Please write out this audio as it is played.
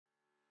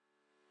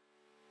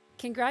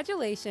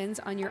Congratulations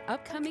on your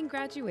upcoming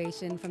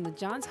graduation from the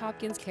Johns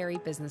Hopkins Carey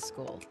Business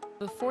School.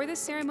 Before the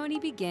ceremony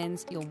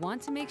begins, you'll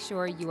want to make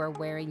sure you are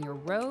wearing your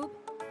robe,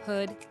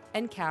 hood,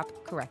 and cap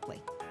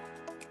correctly.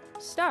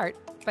 Start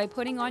by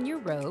putting on your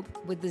robe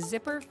with the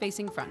zipper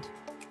facing front.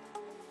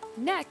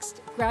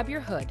 Next, grab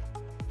your hood.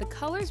 The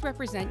colors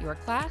represent your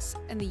class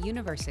and the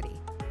university.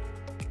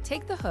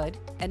 Take the hood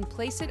and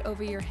place it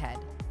over your head.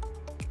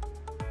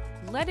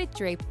 Let it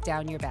drape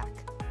down your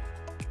back.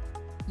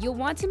 You'll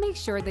want to make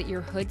sure that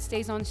your hood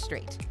stays on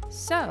straight,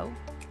 so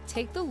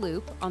take the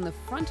loop on the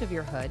front of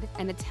your hood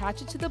and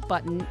attach it to the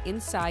button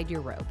inside your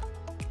robe.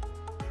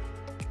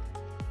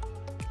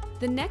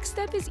 The next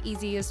step is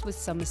easiest with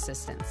some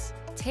assistance.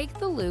 Take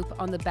the loop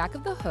on the back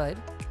of the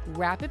hood,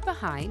 wrap it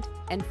behind,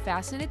 and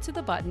fasten it to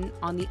the button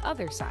on the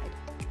other side.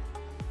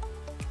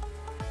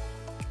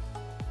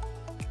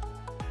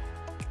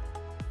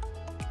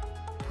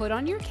 Put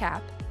on your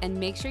cap and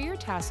make sure your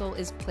tassel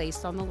is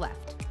placed on the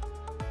left.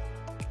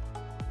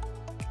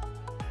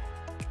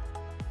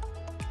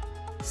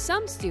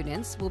 Some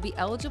students will be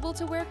eligible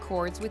to wear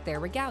cords with their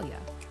regalia.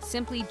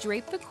 Simply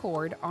drape the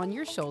cord on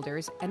your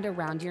shoulders and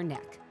around your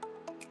neck.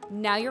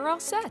 Now you're all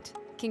set!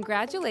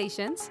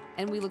 Congratulations,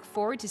 and we look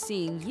forward to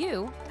seeing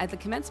you at the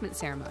commencement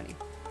ceremony.